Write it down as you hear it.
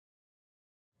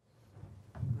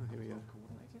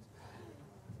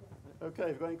Okay,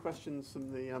 have you got any questions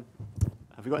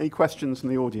from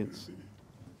the audience?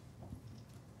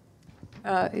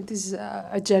 It is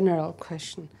a general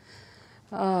question.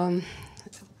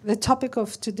 The topic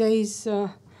of today's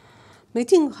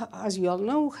meeting, as you all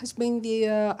know, has been the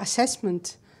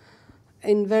assessment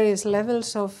in various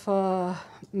levels of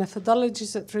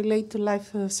methodologies that relate to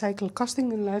life cycle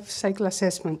costing and life cycle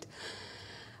assessment.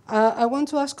 I want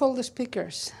to ask all the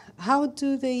speakers, how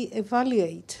do they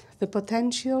evaluate the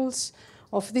potentials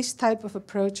of this type of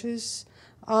approaches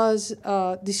as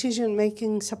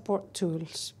decision-making support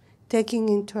tools, taking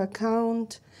into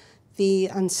account the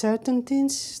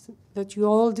uncertainties that you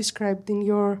all described in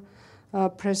your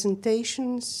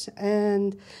presentations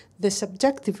and the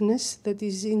subjectiveness that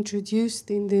is introduced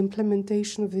in the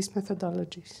implementation of these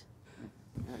methodologies?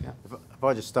 If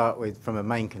I just start with, from a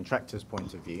main contractor's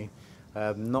point of view,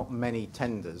 not many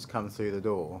tenders come through the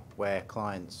door where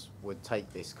clients would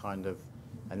take this kind of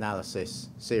analysis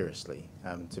seriously,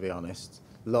 to be honest.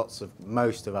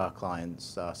 Most of our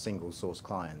clients are single source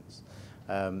clients.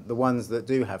 The ones that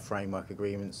do have framework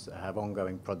agreements, that have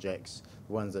ongoing projects,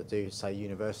 the ones that do, say,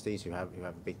 universities who have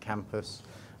a big campus,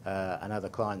 and other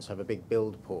clients who have a big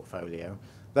build portfolio,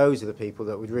 those are the people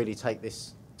that would really take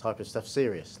this type of stuff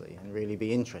seriously and really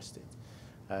be interested.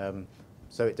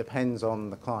 So it depends on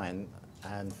the client,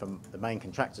 and from the main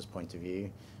contractor's point of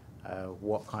view,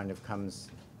 what kind of comes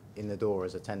in the door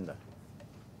as a tender.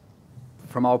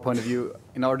 From our point of view,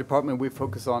 in our department, we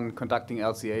focus on conducting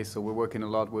LCA, so we're working a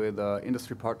lot with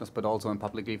industry partners, but also on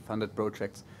publicly funded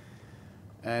projects.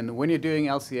 And when you're doing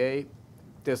LCA,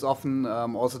 there's often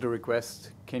also the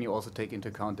request, can you also take into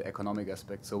account the economic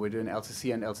aspect? So we're doing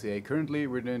LCC and LCA currently.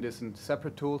 We're doing this in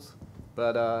separate tools,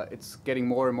 but it's getting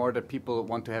more and more that people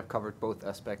want to have covered both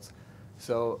aspects.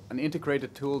 So an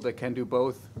integrated tool that can do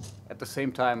both at the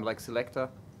same time, like Selecta,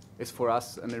 is for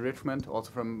us an enrichment, also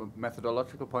from a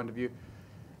methodological point of view.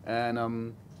 And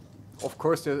of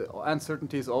course, the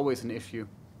uncertainty is always an issue.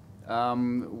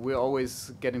 We're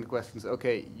always getting the questions,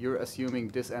 okay, you're assuming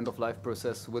this end-of-life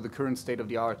process with the current state of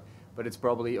the art, but it's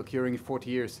probably occurring in 40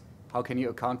 years. How can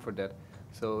you account for that?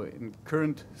 So in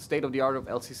current state of the art of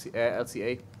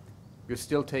LCA, you're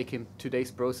still taking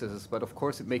today's processes, but of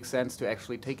course it makes sense to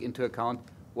actually take into account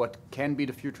what can be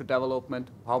the future development,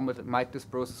 how might this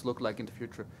process look like in the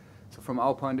future. So from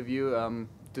our point of view,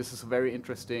 this is a very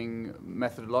interesting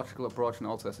methodological approach, and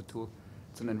also as a tool,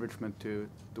 it's an enrichment to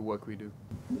the work we do.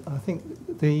 I think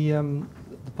the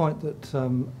point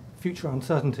that future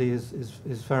uncertainty is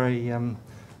very a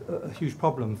huge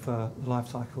problem for the life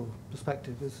cycle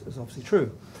perspective is obviously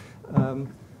true.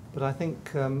 But I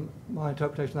think my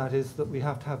interpretation of that is that we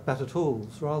have to have better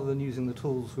tools. Rather than using the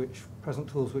present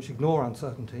tools which ignore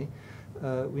uncertainty,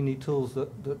 we need tools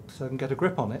that can get a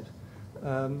grip on it.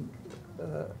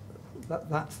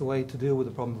 That's the way to deal with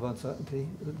the problem of uncertainty.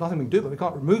 There's nothing we can do, but we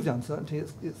can't remove the uncertainty.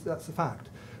 That's a fact.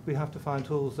 We have to find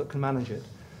tools that can manage it.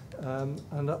 And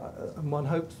one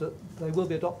hopes that they will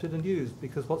be adopted and used,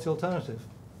 because what's the alternative?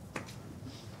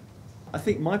 I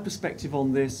think my perspective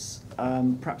on this,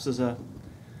 perhaps as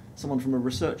someone from a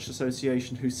research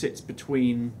association who sits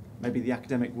between maybe the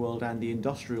academic world and the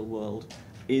industrial world,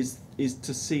 is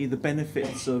to see the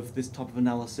benefits of this type of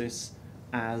analysis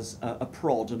as a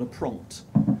prod and a prompt.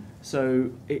 So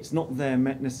it's not there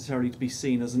meant necessarily to be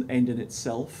seen as an end in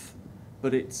itself,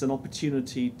 but it's an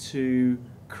opportunity to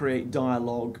create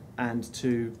dialogue and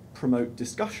to promote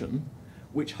discussion,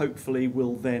 which hopefully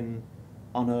will then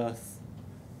unearth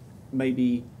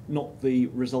maybe not the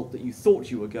result that you thought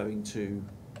you were going to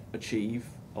achieve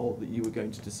or that you were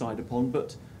going to decide upon,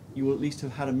 but you will at least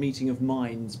have had a meeting of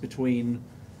minds between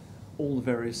all the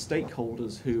various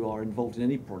stakeholders who are involved in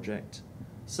any project,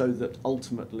 so that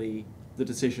ultimately the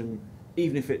decision,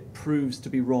 even if it proves to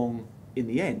be wrong in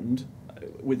the end,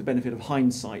 with the benefit of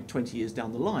hindsight 20 years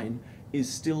down the line, is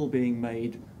still being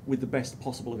made with the best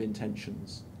possible of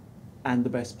intentions and the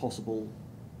best possible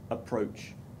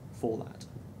approach for that.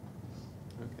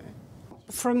 Okay.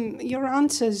 From your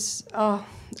answers,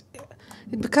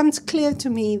 it becomes clear to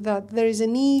me that there is a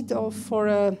need for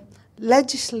a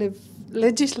legislative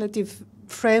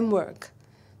framework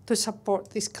to support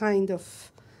this kind of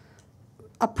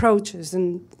approaches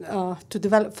and to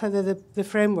develop further the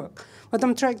framework. What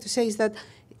I'm trying to say is that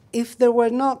if there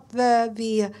were not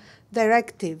the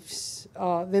directives,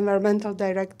 the environmental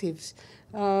directives,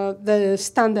 the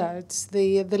standards,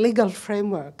 the legal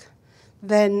framework,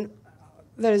 then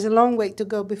there is a long way to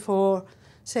go before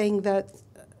saying that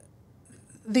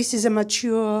this is a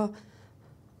mature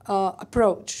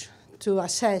approach to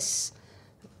assess.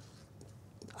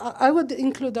 I would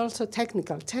include also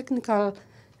technical,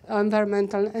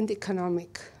 environmental and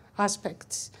economic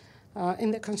aspects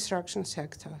in the construction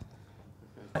sector.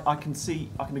 I can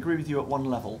agree with you at one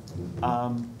level,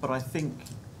 but I think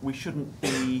we shouldn't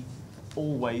be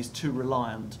always too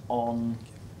reliant on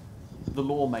the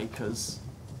lawmakers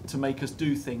to make us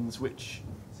do things which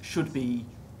should be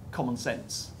common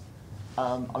sense.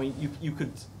 I mean, you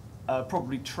could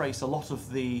probably trace a lot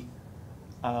of the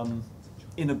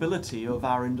inability of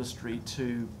our industry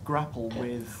to grapple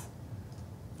with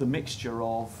the mixture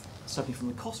of, certainly from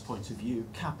the cost point of view,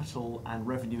 capital and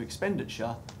revenue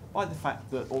expenditure, by the fact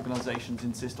that organisations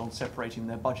insist on separating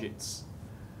their budgets,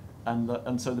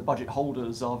 and so the budget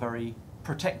holders are very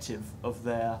protective of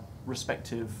their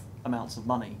respective amounts of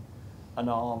money and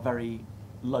are very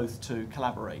loath to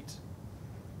collaborate.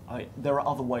 There are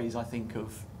other ways, I think,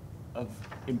 of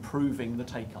improving the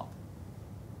take-up.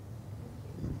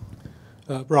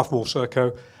 Ralph Moore,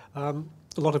 Serco. A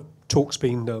lot of talk's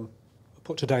been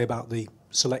put today about the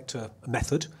selector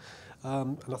method,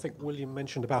 and I think William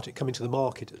mentioned about it coming to the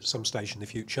market at some stage in the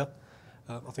future.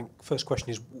 I think first question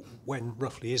is when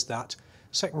roughly is that?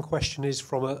 Second question is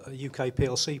from a UK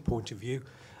PLC point of view.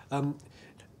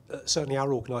 Certainly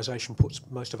our organisation puts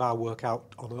most of our work out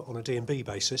on a D&B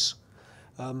basis.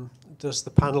 Does the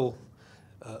panel,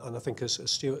 and I think as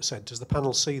Stuart said, does the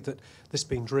panel see that this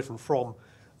being driven from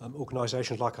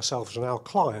organisations like ourselves and our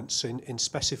clients in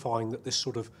specifying that this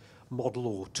sort of model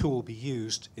or tool be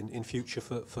used in future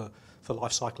for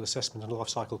life cycle assessment and life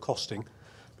cycle costing?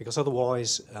 Because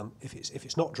otherwise, if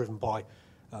it's not driven by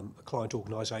client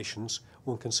organisations,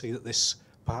 one can see that this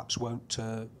perhaps won't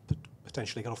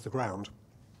potentially get off the ground.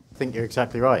 I think you're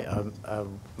exactly right.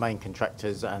 Main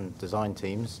contractors and design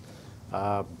teams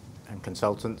and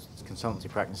consultancy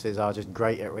practices are just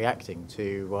great at reacting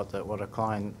to what a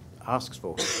client asks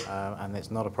for, and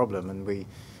it's not a problem, and we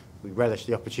relish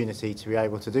the opportunity to be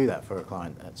able to do that for a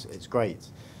client. It's great.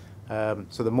 So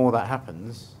the more that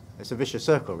happens, it's a vicious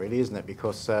circle, really, isn't it?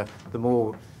 Because the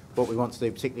more what we want to do,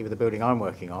 particularly with the building I'm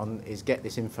working on, is get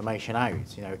this information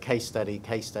out. You know, case study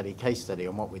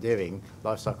on what we're doing.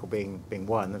 Life cycle being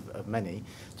one of many,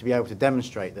 to be able to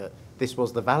demonstrate that this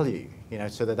was the value. You know,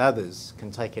 so that others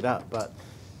can take it up. But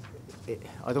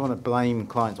I don't want to blame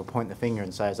clients or point the finger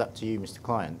and say it's up to you, Mr.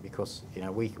 Client, because you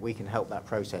know we can help that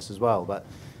process as well. But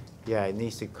yeah, it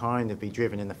needs to kind of be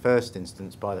driven in the first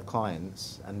instance by the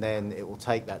clients, and then it will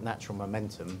take that natural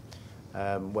momentum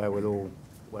where we'll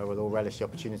all relish the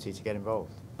opportunity to get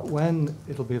involved. When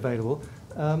it'll be available,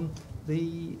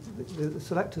 the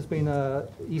Selector's been a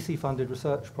EC-funded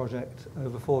research project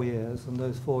over 4 years, and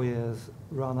those 4 years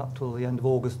run up till the end of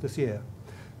August this year.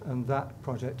 And that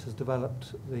project has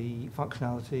developed the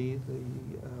functionality, the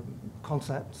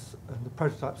concepts, and the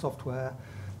prototype software,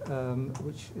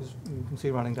 which is you can see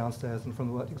running downstairs and from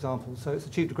the worked examples. So it's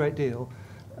achieved a great deal.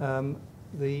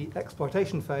 The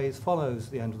exploitation phase follows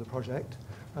the end of the project,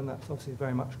 and that's obviously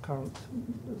very much current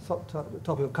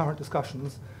topic of current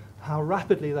discussions. How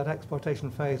rapidly that exploitation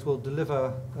phase will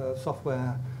deliver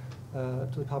software to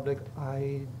the public,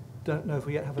 I don't know if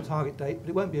we yet have a target date, but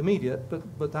it won't be immediate.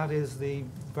 But that is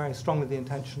very strongly the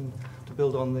intention, to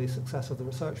build on the success of the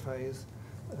research phase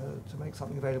to make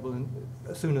something available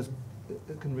as soon as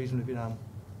it can reasonably be done.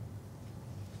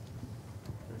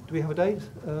 Do we have a date?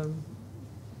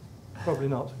 Probably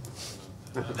not.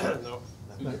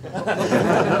 No.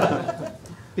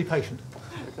 Be patient.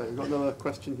 Okay, we've got another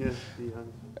question here.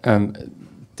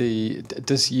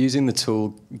 Does using the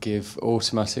tool give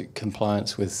automatic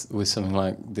compliance with something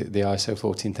like the ISO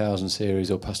 14000 series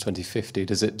or PAS 2050?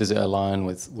 Does it align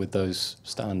with those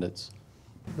standards?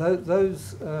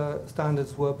 Those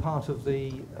standards were part of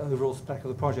the overall spec of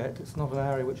the project. It's not an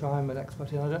area which I'm an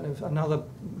expert in. I don't know if another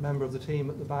member of the team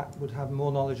at the back would have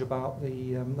more knowledge about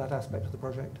that aspect of the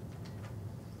project.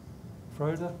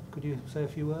 Frode, could you say a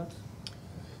few words?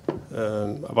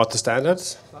 About the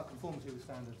standards? About conformity with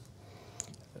standards.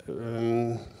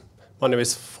 My name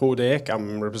is Frode Ek.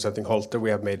 I'm representing Holte. We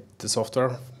have made the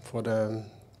software for the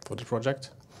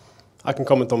project. I can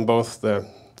comment on both the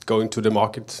going to the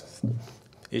market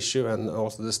issue and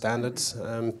also the standards.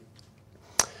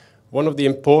 One of the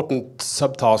important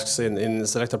subtasks in the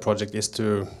Selector project is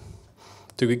to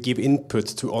give input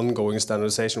to ongoing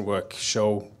standardization work,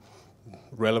 show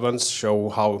relevance, show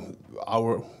how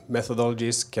our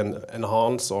methodologies can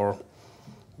enhance or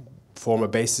form a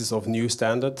basis of new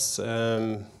standards.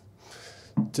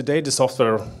 Today the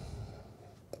software,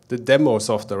 the demo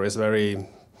software is very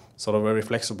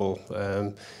flexible.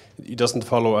 It doesn't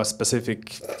follow a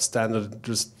specific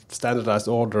standardized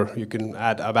order. You can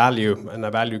add a value, and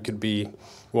a value could be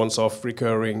once-off,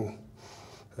 recurring,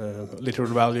 literal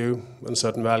value,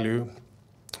 uncertain value.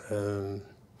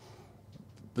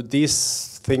 But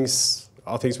these things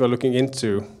are things we're looking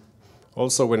into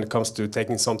also when it comes to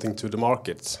taking something to the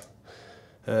market,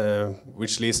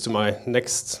 which leads to my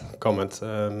next comment.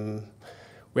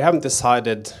 We haven't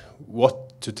decided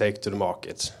what to take to the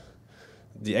market.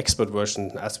 The expert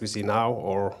version as we see now,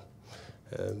 or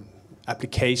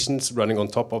applications running on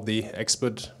top of the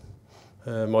expert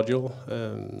module.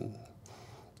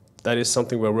 That is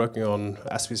something we're working on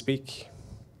as we speak.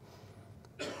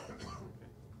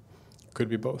 Could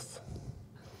be both.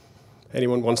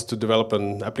 Anyone wants to develop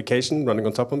an application running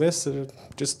on top of this,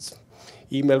 just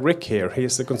email Rick here.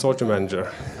 He's the consortium manager.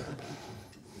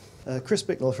 Chris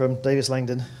Bicknell from Davis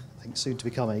Langdon, I think soon to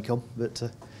become AECOM,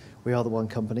 but we are the one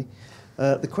company.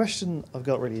 The question I've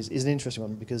got really is an interesting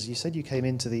one, because you said you came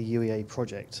into the UEA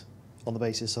project on the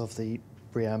basis of the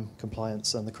BREEAM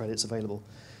compliance and the credits available.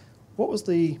 What was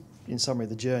in summary,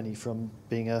 the journey from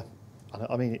being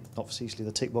I mean, not facetiously,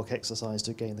 the tick box exercise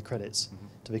to gain the credits,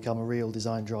 to become a real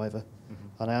design driver?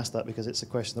 And I ask that because it's a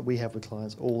question that we have with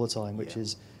clients all the time, which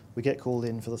is we get called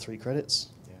in for the 3 credits,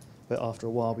 but after a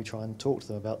while we try and talk to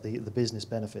them about the business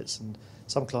benefits. And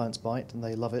some clients bite and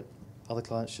they love it, other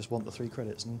clients just want the 3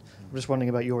 credits. And I'm just wondering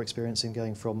about your experience in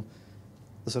going from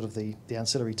the sort of the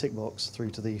ancillary tick box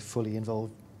through to the fully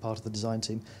involved part of the design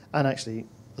team, and actually,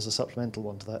 as a supplemental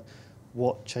one to that,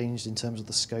 what changed in terms of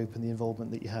the scope and the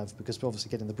involvement that you have? Because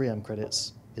obviously getting the BREEAM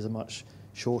credits is a much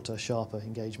shorter, sharper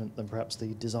engagement than perhaps the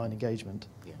design engagement.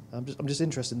 Yeah. I'm just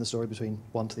interested in the story between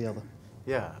one to the other.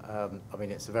 Yeah, I mean,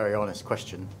 it's a very honest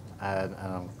question, and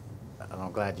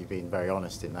I'm glad you've been very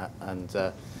honest in that. And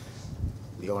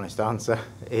the honest answer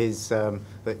is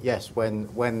that yes,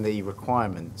 when the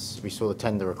requirements, we saw the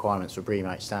tender requirements for BREEAM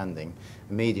Outstanding,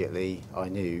 immediately I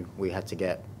knew we had to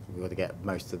get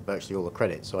virtually all the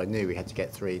credits. So I knew we had to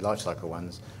get 3 lifecycle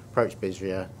ones, approached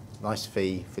BISRIA, nice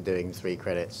fee for doing 3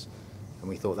 credits, and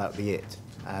we thought that would be it.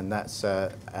 And that's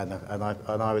and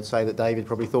I would say that David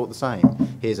probably thought the same.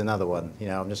 Here's another one. You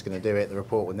know, I'm just going to do it. The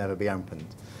report will never be opened.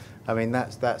 I mean,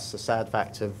 that's the sad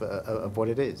fact of what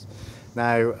it is.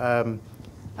 Now,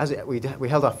 we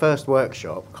held our first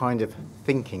workshop, kind of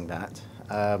thinking that,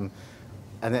 and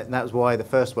that was why the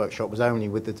first workshop was only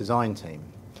with the design team.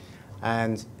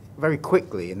 And very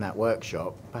quickly in that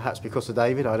workshop, perhaps because of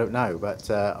David, I don't know, but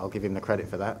I'll give him the credit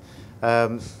for that.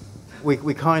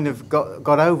 We kind of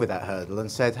got over that hurdle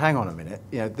and said, hang on a minute,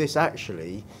 you know, this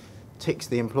actually ticks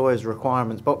the employer's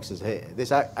requirements boxes here.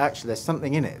 This actually, there's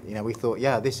something in it. You know, we thought,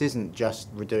 yeah, this isn't just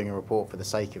we're doing a report for the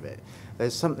sake of it.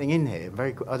 There's something in here.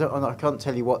 I can't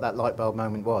tell you what that light bulb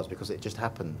moment was because it just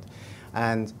happened.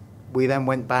 And we then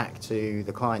went back to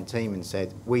the client team and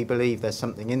said, we believe there's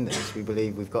something in this. We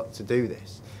believe we've got to do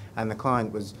this. And the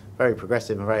client was very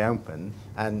progressive and very open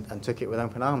and took it with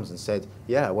open arms and said,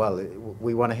 yeah, well,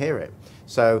 we want to hear it.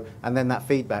 So, and then that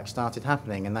feedback started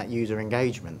happening and that user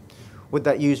engagement. Would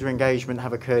that user engagement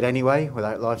have occurred anyway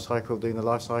without lifecycle, doing the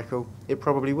lifecycle? It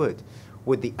probably would.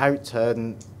 Would the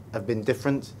outturn have been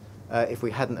different if we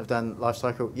hadn't have done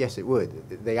lifecycle? Yes, it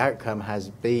would. The outcome has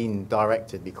been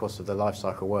directed because of the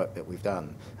lifecycle work that we've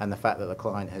done and the fact that the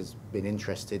client has been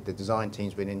interested, the design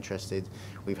team's been interested,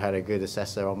 we've had a good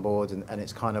assessor on board, and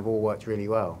it's kind of all worked really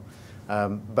well.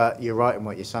 But you're right in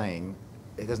what you're saying.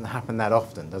 It doesn't happen that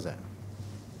often, does it?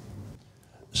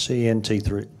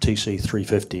 TC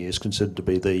 350 is considered to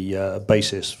be the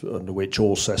basis under which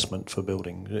all assessment for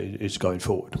building is going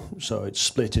forward. So it's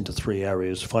split into 3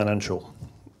 areas: financial,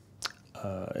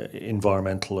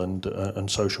 environmental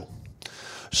and social.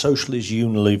 Social is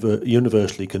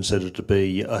universally considered to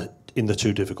be in the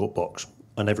too difficult box,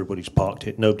 and everybody's parked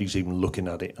it, nobody's even looking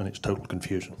at it, and it's total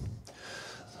confusion.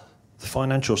 The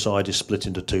financial side is split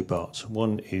into 2 parts.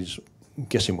 One is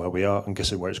guessing where we are and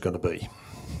guessing where it's going to be.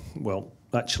 Well,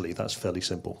 actually, that's fairly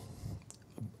simple.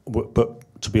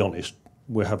 But to be honest,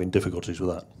 we're having difficulties with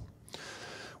that.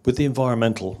 With the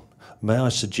environmental, may I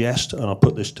suggest, and I'll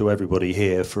put this to everybody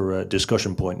here for a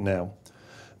discussion point now,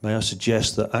 may I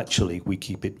suggest that actually we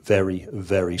keep it very,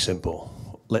 very simple.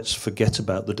 Let's forget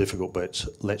about the difficult bits.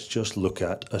 Let's just look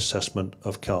at assessment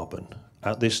of carbon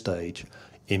at this stage,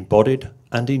 embodied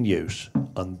and in use,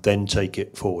 and then take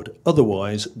it forward.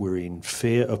 Otherwise, we're in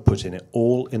fear of putting it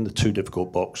all in the too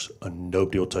difficult box and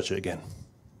nobody will touch it again.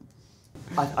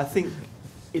 I think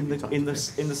in the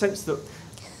sense that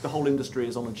the whole industry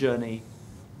is on a journey,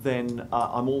 then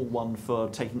I'm all one for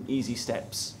taking easy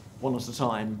steps, one at a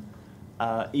time,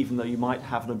 even though you might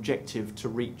have an objective to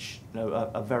reach, you know,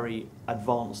 a very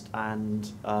advanced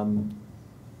and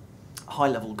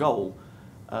high-level goal.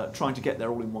 Trying to get there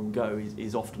all in one go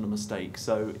is often a mistake.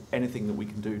 So anything that we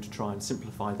can do to try and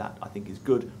simplify that, I think, is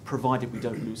good, provided we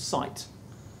don't lose sight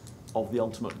of the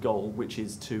ultimate goal, which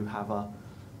is to have a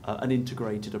an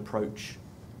integrated approach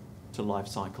to life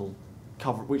cycle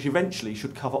cover, which eventually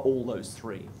should cover all those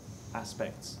three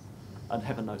aspects, and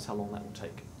heaven knows how long that will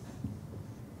take.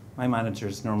 My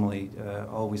managers normally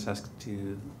always ask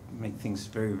to make things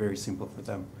very, very simple for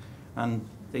them. And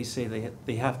they say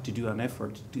they have to do an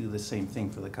effort to do the same thing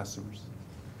for the customers.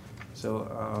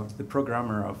 So the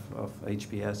programmer of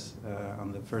HPS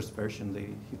on the first version,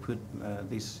 he put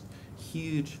this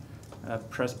huge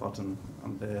press button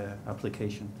on the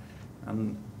application.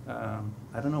 And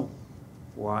I don't know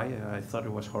why, I thought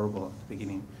it was horrible at the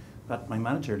beginning, but my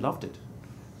manager loved it.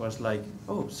 It was like,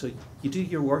 oh, so you do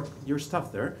your work, your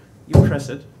stuff there, you press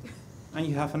it, and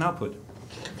you have an output.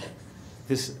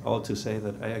 This all to say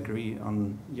that I agree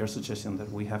on your suggestion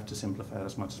that we have to simplify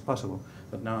as much as possible.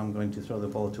 But now I'm going to throw the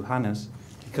ball to Hannes,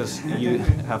 because you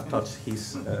have touched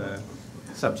his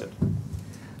subject.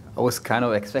 I was kind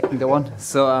of expecting the one.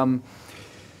 So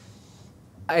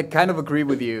I kind of agree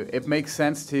with you. It makes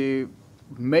sense to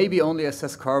maybe only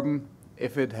assess carbon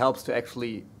if it helps to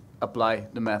actually apply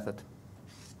the method.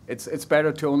 It's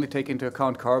better to only take into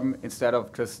account carbon instead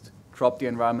of just drop the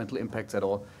environmental impacts at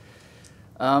all.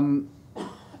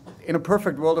 In a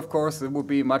perfect world, of course, it would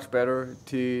be much better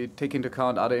to take into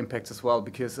account other impacts as well,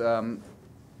 because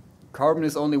carbon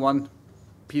is only one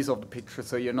piece of the picture,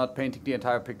 so you're not painting the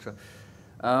entire picture.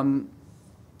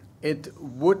 It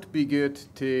would be good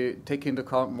to take into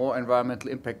account more environmental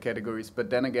impact categories, but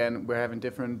then again, we're having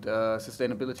different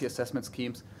sustainability assessment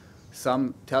schemes.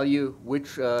 Some tell you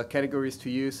which categories to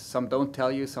use, some don't tell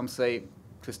you, some say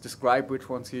just describe which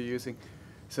ones you're using.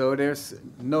 So there's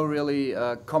no really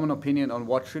common opinion on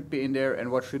what should be in there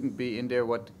and what shouldn't be in there,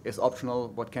 what is optional,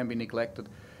 what can be neglected.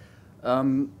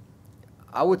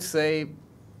 I would say,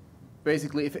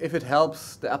 basically, if it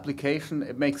helps the application,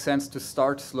 it makes sense to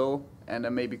start slow and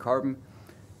then maybe carbon.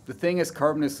 The thing is,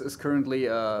 carbon is currently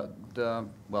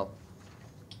well,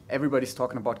 everybody's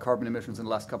talking about carbon emissions in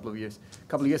the last couple of years. A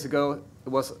couple of years ago, it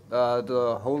was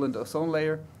the hole in the ozone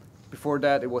layer. Before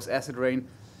that, it was acid rain.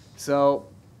 So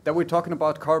that we're talking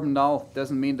about carbon now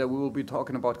doesn't mean that we will be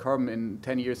talking about carbon in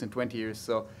 10 years and 20 years.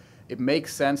 So it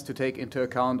makes sense to take into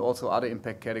account also other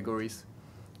impact categories,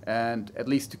 and at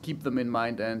least to keep them in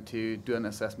mind and to do an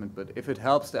assessment. But if it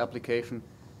helps the application,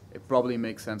 it probably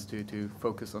makes sense to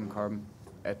focus on carbon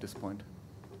at this point.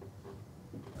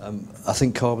 I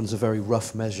think carbon's a very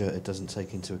rough measure. It doesn't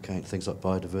take into account things like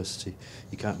biodiversity.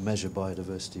 You can't measure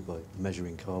biodiversity by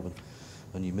measuring carbon,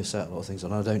 and you miss out a lot of things.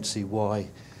 And I don't see why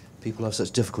people have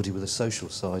such difficulty with the social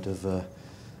side of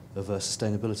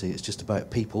sustainability. It's just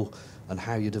about people and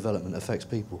how your development affects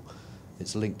people.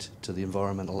 It's linked to the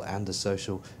environmental and the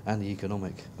social and the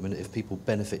economic. I mean, if people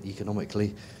benefit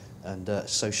economically and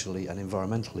socially and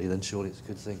environmentally, then surely it's a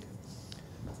good thing.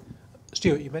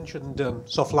 Stuart, you mentioned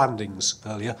soft landings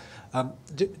earlier. Am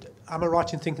I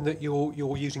right in thinking that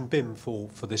you're using BIM for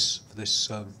this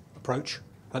approach?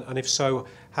 And if so,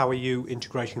 how are you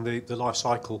integrating the life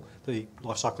cycle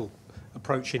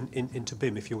approach into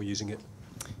BIM if you're using it?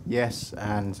 Yes,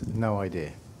 and no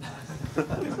idea.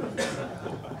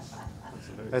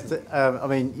 I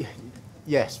mean,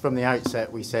 yes, from the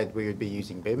outset we said we would be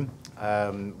using BIM.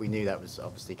 We knew that was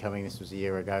obviously coming. This was a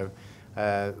year ago.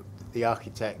 The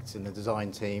architects and the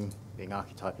design team, being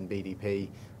Archetype and BDP,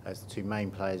 as the two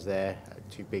main players there,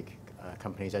 two big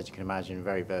companies, as you can imagine,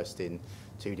 very versed in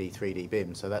 2D, 3D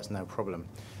BIM, so that's no problem.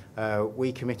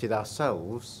 We committed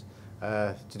ourselves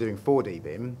to doing 4D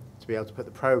BIM to be able to put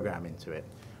the program into it.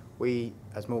 We,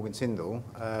 as Morgan Sindall,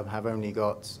 have only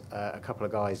got a couple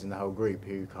of guys in the whole group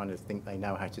who kind of think they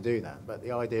know how to do that. But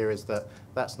the idea is that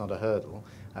that's not a hurdle.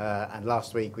 And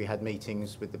last week we had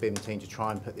meetings with the BIM team to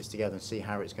try and put this together and see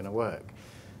how it's going to work.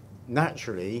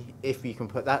 Naturally, if you can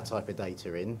put that type of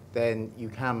data in, then you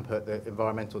can put the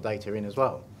environmental data in as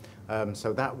well.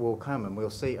 So that will come, and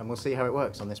we'll see how it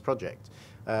works on this project.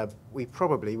 We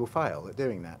probably will fail at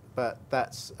doing that, but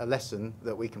that's a lesson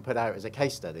that we can put out as a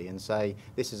case study and say,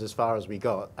 this is as far as we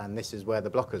got, and this is where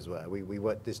the blockers were. We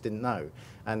just didn't know,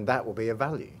 and that will be a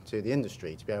value to the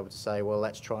industry to be able to say, well,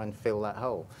 let's try and fill that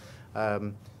hole.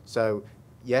 So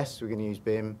yes, we're going to use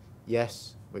BIM.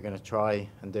 Yes, we're going to try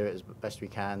and do it as best we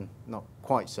can. Not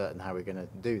quite certain how we're going to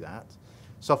do that.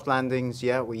 Soft landings,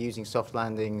 yeah, we're using soft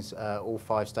landings, all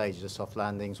 5 stages of soft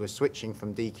landings. We're switching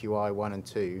from DQI 1 and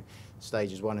 2,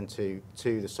 stages 1 and 2,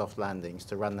 to the soft landings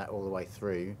to run that all the way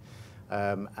through.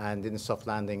 And in the soft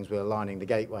landings, we're aligning the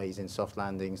gateways in soft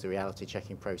landings, the reality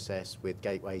checking process with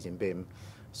gateways in BIM.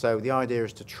 So the idea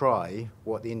is to try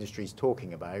what the industry is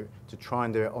talking about, to try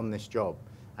and do it on this job.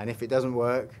 And if it doesn't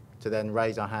work, to then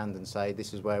raise our hand and say,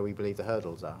 this is where we believe the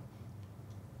hurdles are.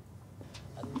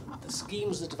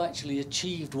 schemes that have actually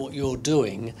achieved what you're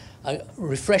doing are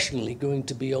refreshingly going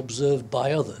to be observed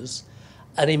by others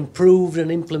and improved and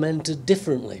implemented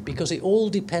differently, because it all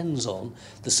depends on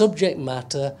the subject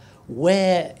matter,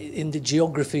 where in the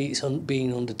geography it's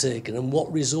being undertaken, and what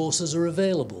resources are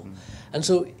available. And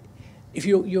so, if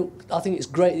I think it's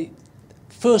great.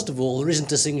 First of all, there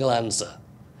isn't a single answer,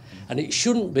 and it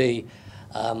shouldn't be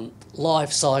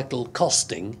life cycle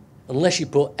costing unless you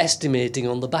put estimating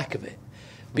on the back of it,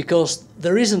 because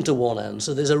there isn't a one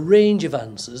answer. There's a range of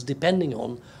answers depending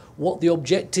on what the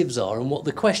objectives are and what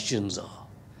the questions are.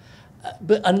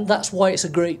 And that's why it's a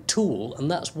great tool,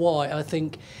 and that's why I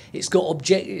think it's got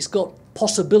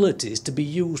possibilities to be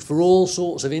used for all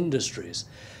sorts of industries.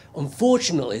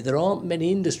 Unfortunately, there aren't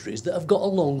many industries that have got a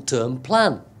long-term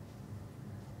plan,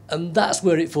 and that's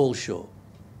where it falls short.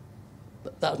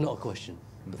 But that's not a question.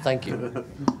 But thank you.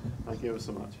 Thank you ever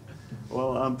so much.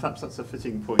 Well, perhaps that's a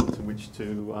fitting point in which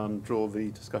to draw the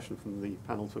discussion from the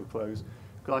panel to a close.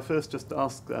 Could I first just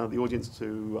ask the audience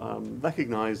to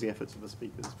recognise the efforts of the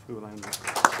speakers who allowed me.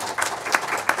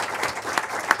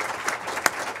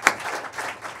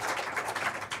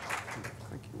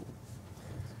 Thank you all.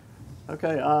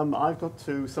 Okay, I've got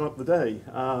to sum up the day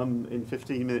in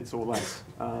 15 minutes or less.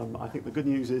 I think the good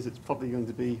news is it's probably going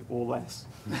to be or less.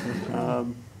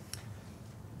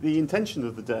 The intention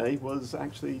of the day was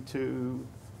actually to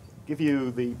give you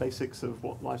the basics of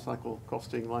what lifecycle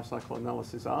costing, lifecycle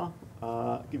analysis are,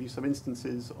 give you some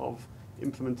instances of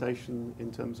implementation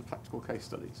in terms of practical case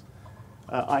studies.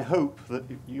 I hope that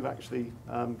you've actually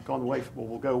gone away from, or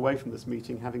will go away from this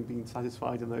meeting having been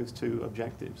satisfied in those two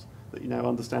objectives, that you now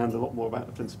understand a lot more about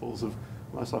the principles of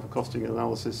lifecycle costing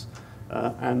analysis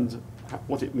and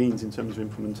what it means in terms of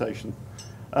implementation.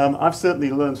 I've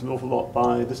certainly learned an awful lot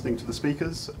by listening to the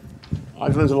speakers.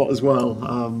 I've learned a lot as well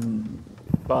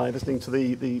by listening to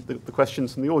the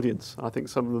questions from the audience. I think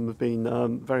some of them have been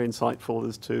very insightful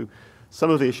as to some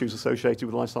of the issues associated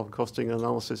with lifecycle costing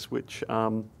analysis, which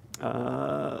some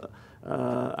of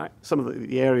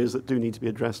the areas that do need to be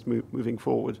addressed moving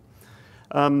forward.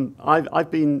 I've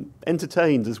been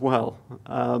entertained as well.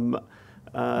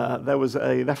 There was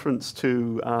a reference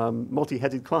to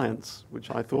multi-headed clients,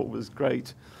 which I thought was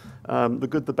great. The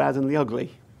Good, the Bad and the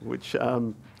Ugly, which,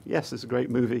 yes, is a great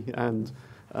movie and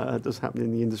does happen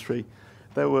in the industry.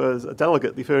 There was a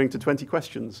delegate referring to 20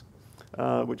 questions,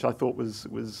 which I thought was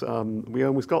we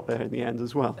almost got there in the end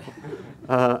as well.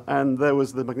 And there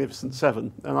was the Magnificent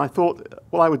Seven. And I thought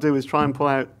what I would do is try and pull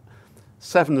out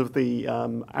 7 of the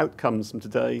outcomes from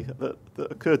today that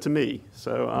occurred to me.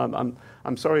 So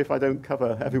I'm sorry if I don't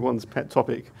cover everyone's pet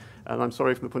topic, and I'm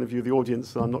sorry from the point of view of the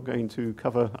audience that I'm not going to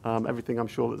cover everything I'm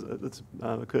sure that's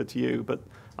occurred to you, but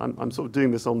I'm sort of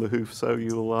doing this on the hoof, so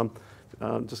you'll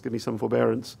just give me some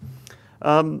forbearance.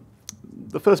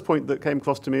 The first point that came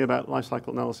across to me about lifecycle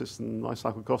analysis and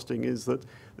lifecycle costing is that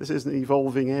this is an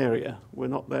evolving area. We're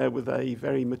not there with a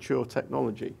very mature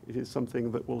technology. It is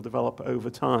something that will develop over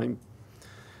time.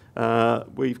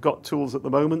 We've got tools at the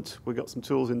moment, we've got some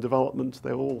tools in development,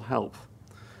 they all help.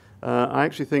 I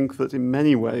actually think that in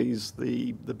many ways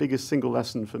the biggest single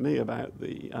lesson for me about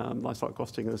the lifecycle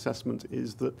costing and assessment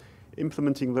is that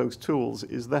implementing those tools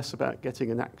is less about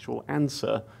getting an actual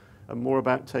answer and more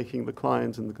about taking the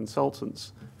client and the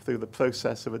consultants through the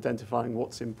process of identifying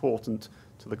what's important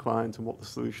to the client and what the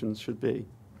solutions should be.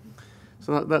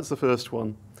 So that's the first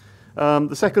one.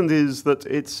 The second is that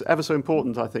it's ever so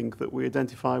important, I think, that we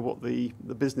identify what the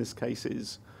business case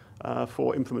is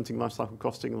for implementing lifecycle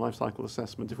costing and lifecycle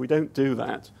assessment. If we don't do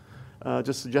that,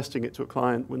 just suggesting it to a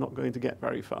client, we're not going to get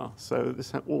very far. So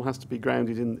this all has to be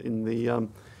grounded in the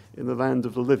land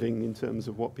of the living in terms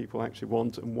of what people actually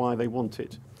want and why they want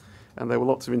it. And there were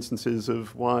lots of instances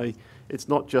of why it's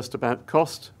not just about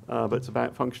cost, but it's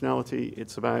about functionality,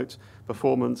 it's about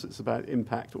performance, it's about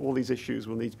impact. All these issues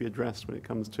will need to be addressed when it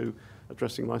comes to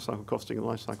addressing lifecycle costing and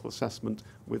lifecycle assessment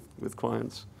with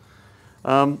clients.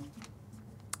 I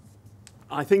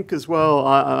think as well,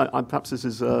 perhaps this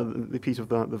is a repeat of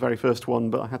the very first one,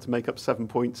 but I had to make up 7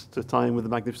 points to tie in with the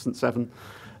Magnificent Seven.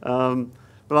 But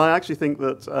I actually think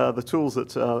that the tools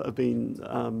that have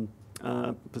been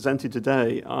presented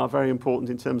today are very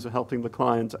important in terms of helping the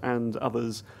client and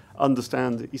others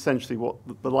understand essentially what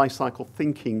the life cycle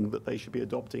thinking that they should be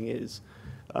adopting is.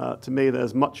 To me,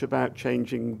 there's much about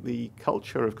changing the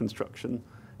culture of construction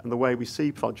and the way we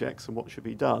see projects and what should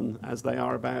be done as they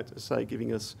are about, say,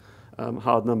 giving us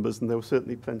hard numbers, and there were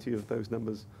certainly plenty of those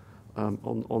numbers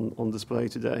on display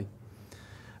today.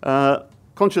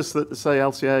 Conscious that, say,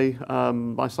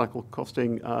 LCA, life cycle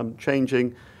costing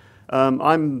changing,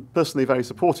 I'm personally very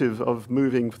supportive of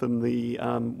moving from the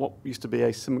what used to be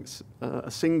a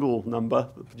single number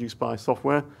produced by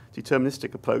software,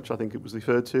 deterministic approach, I think it was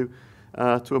referred to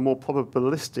a more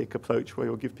probabilistic approach where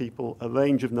you'll give people a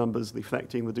range of numbers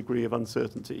reflecting the degree of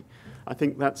uncertainty. I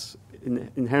think that's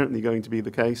inherently going to be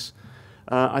the case.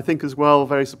 I think as well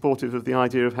very supportive of the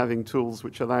idea of having tools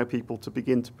which allow people to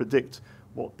begin to predict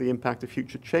what the impact of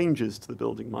future changes to the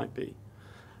building might be.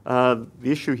 The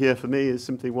issue here for me is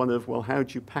simply one of, well, how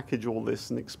do you package all this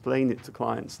and explain it to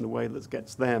clients in a way that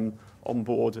gets them on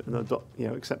board and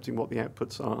accepting what the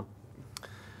outputs are.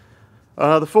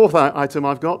 The fourth item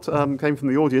I've got came from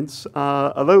the audience.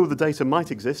 Although the data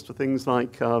might exist for things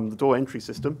like the door entry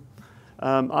system,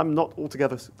 I'm not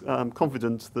altogether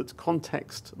confident that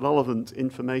context-relevant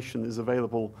information is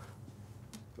available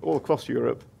all across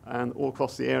Europe and all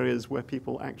across the areas where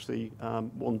people actually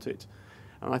want it.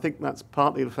 And I think that's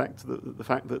partly the fact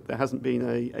that there hasn't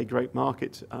been a great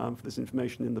market for this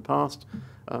information in the past.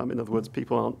 In other words,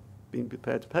 people aren't being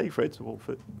prepared to pay for it or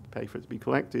pay for it to be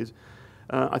collected.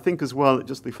 I think as well it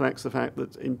just reflects the fact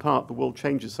that in part the world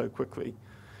changes so quickly.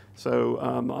 So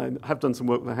I have done some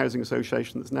work with a housing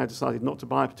association that's now decided not to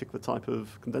buy a particular type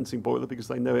of condensing boiler because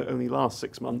they know it only lasts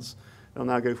 6 months. They'll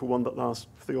now go for one that lasts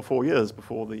 3 or 4 years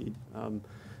before the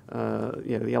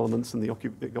elements and the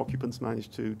occupants manage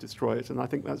to destroy it, and I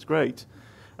think that's great.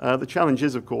 The challenge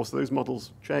is, of course, those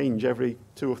models change every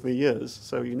 2 or 3 years,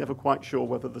 so you're never quite sure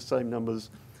whether the same numbers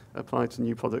apply to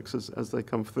new products as they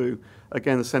come through.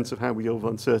 Again, a sense of how we deal with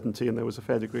uncertainty, and there was a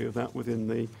fair degree of that within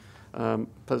the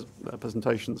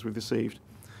presentations we've received.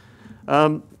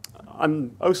 I'm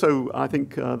also, I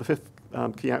think, the fifth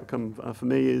key outcome for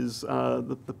me is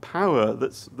the power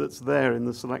that's there in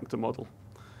the selector model.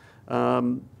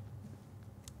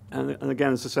 And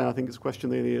again, as I say, I think it's a question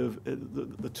really of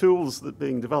the tools that are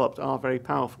being developed are very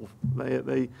powerful.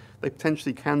 They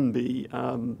potentially can be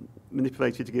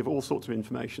manipulated to give all sorts of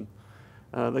information.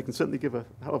 They can certainly give a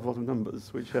hell of a lot of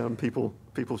numbers, which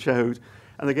people showed.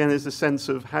 And again, there's a sense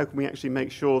of how can we actually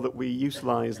make sure that we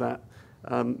utilize that,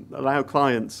 allow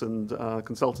clients and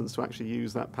consultants to actually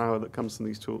use that power that comes from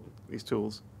these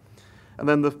tools. And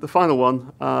then the final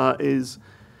one is,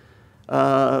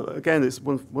 again, it's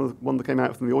one that came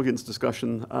out from the audience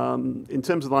discussion. In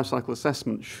terms of life cycle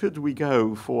assessment, should we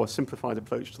go for a simplified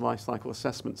approach to life cycle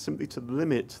assessment simply to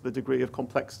limit the degree of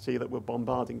complexity that we're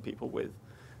bombarding people with,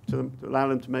 to allow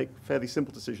them to make fairly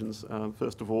simple decisions,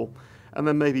 first of all, and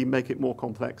then maybe make it more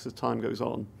complex as time goes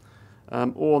on?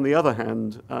 Or on the other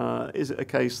hand, is it a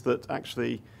case that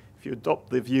actually, if you adopt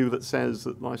the view that says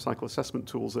that life cycle assessment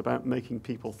tools are about making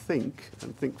people think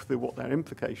and think through what their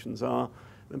implications are,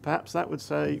 then perhaps that would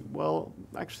say, well,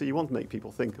 actually you want to make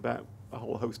people think about a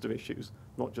whole host of issues,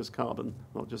 not just carbon,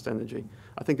 not just energy.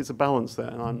 I think it's a balance there,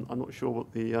 and I'm not sure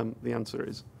what the answer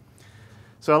is.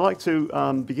 So I'd like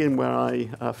to begin where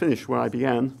I finished, where I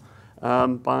began,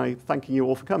 by thanking you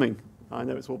all for coming. I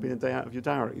know it's all been a day out of your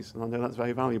diaries, and I know that's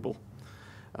very valuable.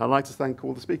 I'd like to thank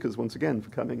all the speakers once again for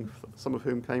coming, some of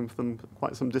whom came from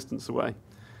quite some distance away.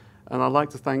 And I'd like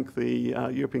to thank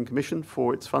the European Commission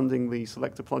for its funding the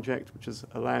Selector project, which has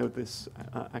allowed this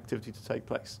activity to take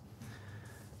place.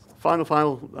 Final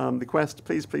request,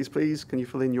 please, can you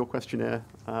fill in your questionnaire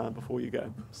before you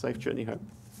go? Safe journey home.